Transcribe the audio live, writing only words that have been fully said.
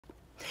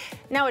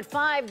Now at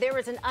 5, there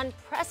is an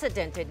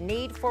unprecedented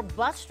need for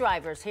bus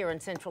drivers here in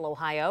Central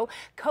Ohio.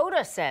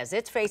 COTA says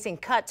it's facing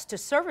cuts to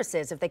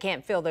services if they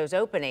can't fill those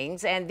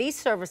openings, and these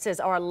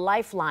services are a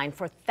lifeline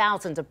for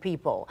thousands of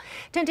people.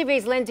 10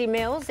 TV's Lindsay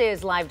Mills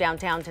is live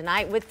downtown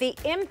tonight with the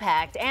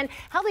impact and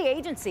how the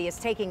agency is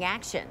taking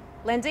action.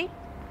 Lindsay?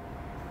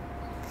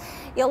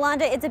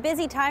 Yolanda, it's a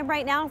busy time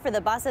right now for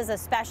the buses,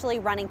 especially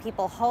running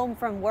people home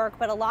from work.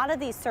 But a lot of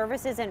these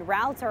services and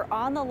routes are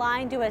on the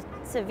line due to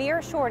a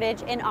severe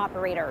shortage in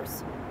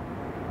operators.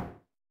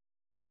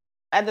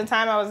 At the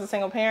time, I was a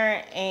single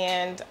parent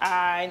and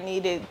I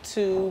needed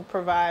to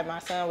provide my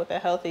son with a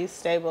healthy,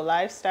 stable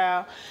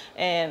lifestyle.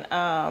 And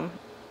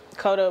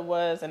COTA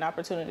was an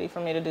opportunity for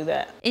me to do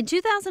that. In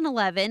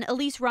 2011,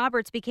 Elise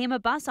Roberts became a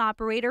bus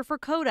operator for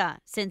COTA.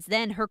 Since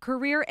then, her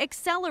career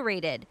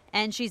accelerated,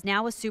 and she's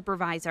now a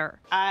supervisor.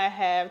 I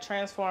have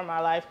transformed my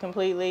life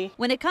completely.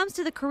 When it comes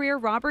to the career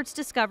Roberts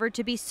discovered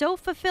to be so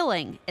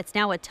fulfilling, it's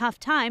now a tough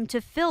time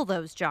to fill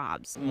those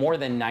jobs. More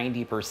than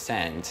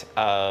 90%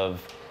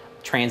 of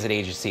transit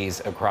agencies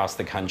across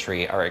the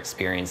country are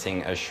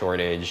experiencing a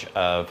shortage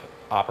of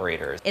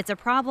operators. It's a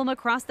problem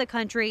across the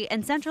country,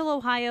 and Central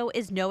Ohio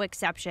is no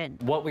exception.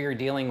 What we are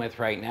dealing with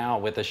right now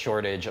with the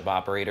shortage of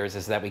operators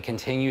is that we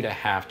continue to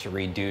have to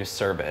reduce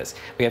service.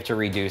 We have to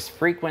reduce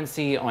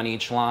frequency on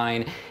each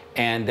line,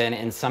 and then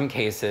in some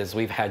cases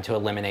we've had to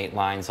eliminate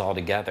lines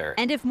altogether.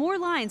 And if more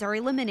lines are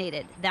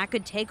eliminated, that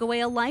could take away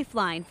a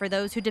lifeline for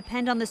those who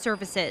depend on the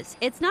services.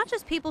 It's not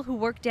just people who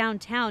work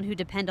downtown who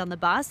depend on the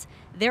bus.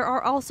 There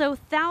are also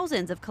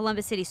thousands of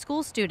Columbus City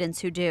school students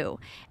who do.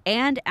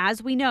 And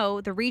as we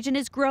know, the region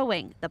is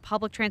growing. The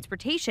public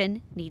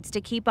transportation needs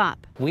to keep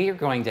up. We are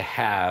going to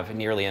have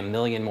nearly 1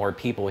 million more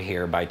people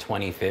here by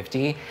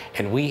 2050,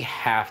 and we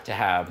have to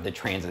have the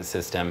transit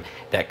system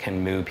that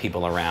can move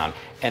people around.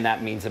 And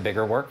that means a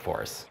bigger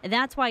workforce.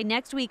 That's why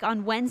next week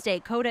on Wednesday,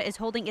 COTA is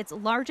holding its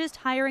largest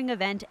hiring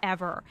event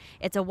ever.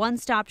 It's a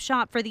one-stop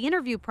shop for the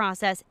interview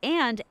process,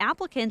 and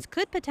applicants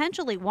could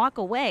potentially walk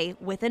away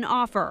with an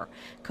offer.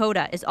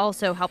 COTA is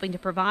also helping to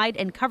provide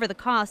and cover the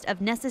cost of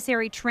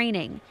necessary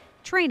training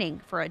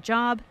for a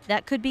job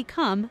that could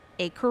become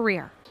a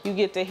career. You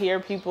get to hear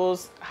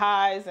people's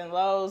highs and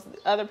lows,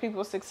 other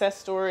people's success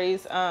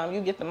stories.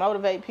 You get to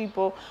motivate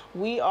people.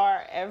 We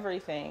are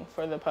everything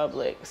for the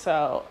public.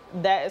 So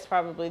that is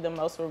probably the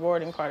most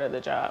rewarding part of the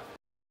job.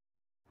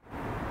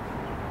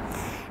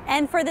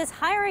 And for this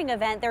hiring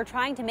event, they're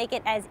trying to make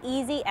it as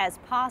easy as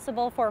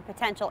possible for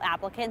potential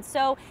applicants.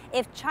 So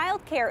if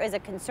childcare is a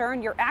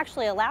concern, you're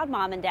actually allowed,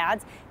 mom and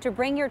dads, to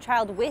bring your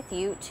child with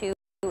you to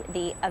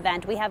the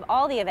event. We have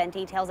all the event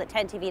details at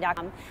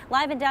 10tv.com.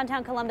 Live in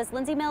downtown Columbus,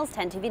 Lindsay Mills,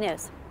 10 TV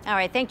News. All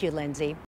right, thank you, Lindsay.